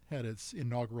had its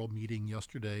inaugural meeting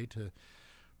yesterday to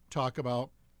talk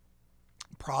about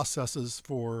processes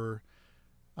for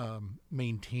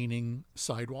maintaining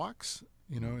sidewalks.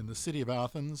 In the city of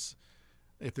Athens,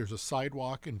 if there's a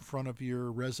sidewalk in front of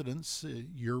your residence,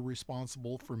 you're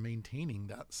responsible for maintaining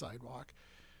that sidewalk.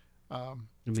 Let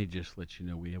me just let you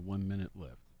know we have 1 minute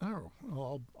left. Oh,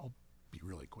 well, I'll be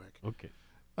really quick. Okay.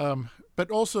 But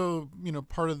also,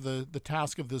 part of the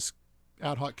task of this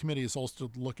ad hoc committee is also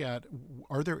to look at,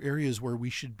 are there areas where we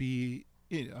should be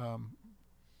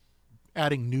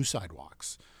adding new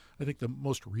sidewalks? I think the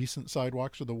most recent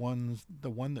sidewalks are the one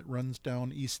that runs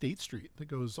down East State Street that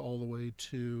goes all the way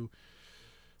to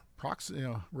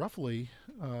roughly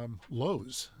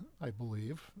Lowe's, I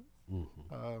believe.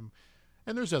 Mm-hmm.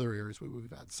 And there's other areas where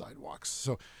we've had sidewalks.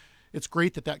 So it's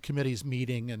great that committee's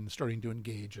meeting and starting to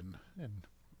engage and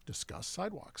discuss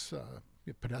sidewalks,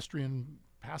 pedestrian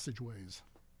passageways.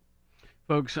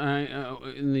 Folks,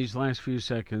 in these last few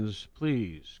seconds,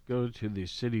 please go to the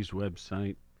city's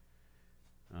website,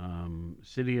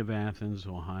 City of Athens,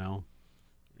 Ohio,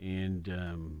 and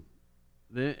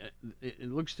it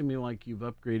looks to me like you've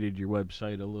upgraded your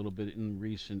website a little bit in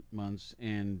recent months,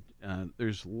 and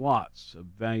there's lots of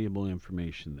valuable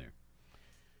information there.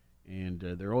 And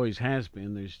there always has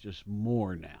been. There's just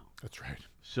more now. That's right.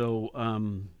 So,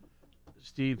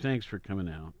 Steve, thanks for coming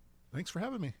out. Thanks for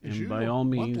having me. And by all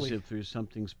means, if there's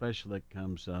something special that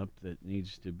comes up that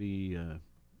needs to be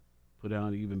put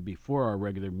out even before our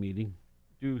regular meeting,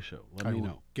 do so. Let me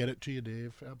know. Get it to you,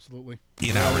 Dave. Absolutely.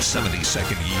 In our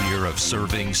 72nd year of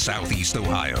serving Southeast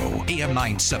Ohio, AM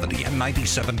 970 and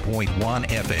 97.1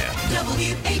 FM.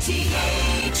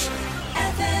 WATH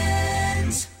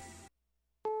Athens.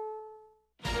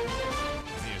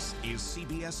 This is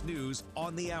CBS News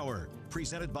on the Hour,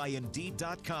 presented by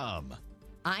Indeed.com.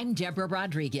 I'm Deborah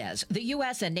Rodriguez. The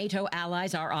U.S. and NATO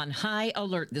allies are on high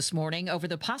alert this morning over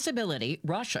the possibility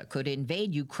Russia could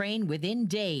invade Ukraine within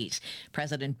days.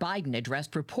 President Biden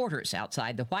addressed reporters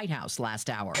outside the White House last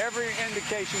hour. Every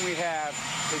indication we have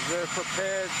is they're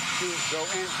prepared to go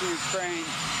into Ukraine,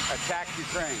 attack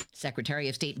Ukraine. Secretary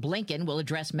of State Blinken will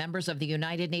address members of the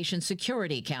United Nations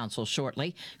Security Council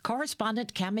shortly.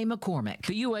 Correspondent Cammie McCormick.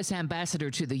 The U.S.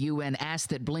 ambassador to the UN asked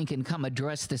that Blinken come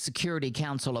address the Security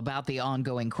Council about the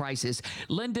ongoing crisis.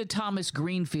 Linda Thomas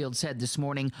Greenfield said this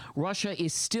morning Russia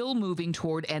is still moving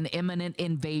toward an imminent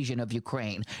invasion of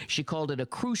Ukraine. She called it a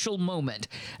crucial moment.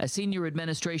 A senior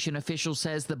administration official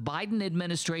says the Biden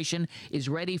administration is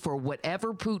ready for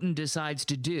whatever Putin decides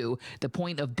to do. The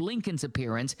point of Blinken's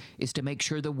appearance is to make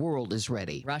sure the world is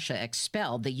ready. Russia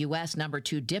expelled the U.S. number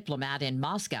 2 diplomat in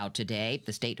Moscow today.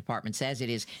 The State Department says it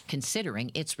is considering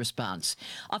its response.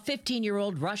 A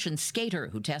 15-year-old Russian skater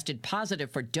who tested positive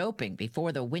for doping before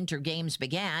the Winter Games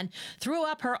began threw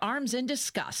up her arms in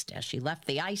disgust as she left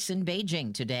the ice in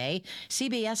Beijing today.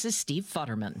 CBS's Steve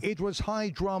Futterman. It was high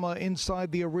drama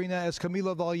inside the arena as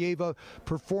Kamila Valieva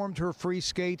performed her free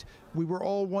skate. We were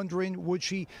all wondering, would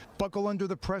she buckle under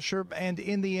the pressure? And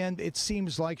in the end, it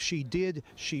seems like she did.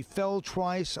 She fell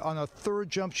twice. On a third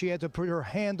jump, she had to put her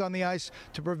hand on the ice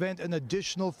to prevent an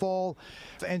additional fall.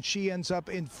 And she ends up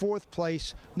in 4th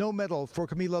place. No medal for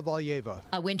Kamila Valieva.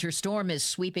 A winter storm is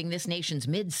sweeping this nation's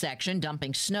midsection,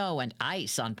 dumping snow and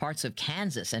ice on parts of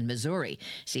Kansas and Missouri.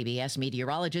 CBS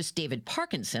meteorologist David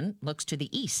Parkinson looks to the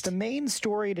east. The main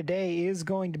story today is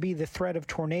going to be the threat of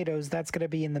tornadoes. That's going to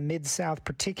be in the Mid-South,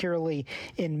 particularly particularly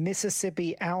in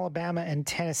Mississippi, Alabama, and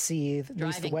Tennessee, at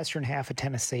least the western half of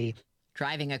Tennessee.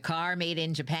 Driving a car made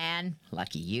in Japan?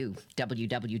 Lucky you.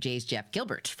 WWJ's Jeff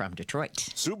Gilbert from Detroit.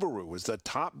 Subaru is the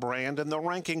top brand in the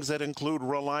rankings that include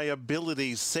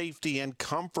reliability, safety, and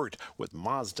comfort, with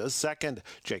Mazda second.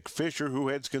 Jake Fisher, who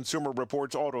heads Consumer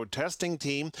Reports' auto testing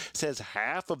team, says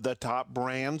half of the top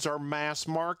brands are mass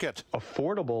market.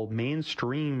 Affordable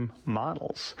mainstream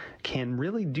models can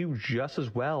really do just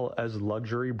as well as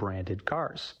luxury branded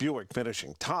cars. Buick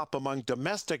finishing top among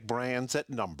domestic brands at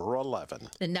number 11.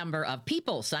 The number of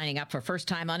people signing up for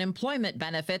first-time unemployment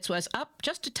benefits was up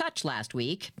just a touch last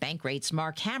week. Bankrate's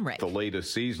Mark Hamrick. The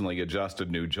latest seasonally adjusted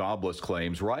new jobless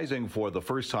claims rising for the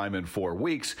first time in 4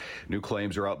 weeks. New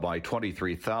claims are up by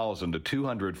 23,000 to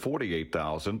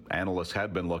 248,000. Analysts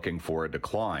had been looking for a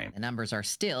decline. The numbers are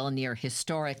still near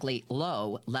historically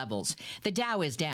low levels. The Dow is down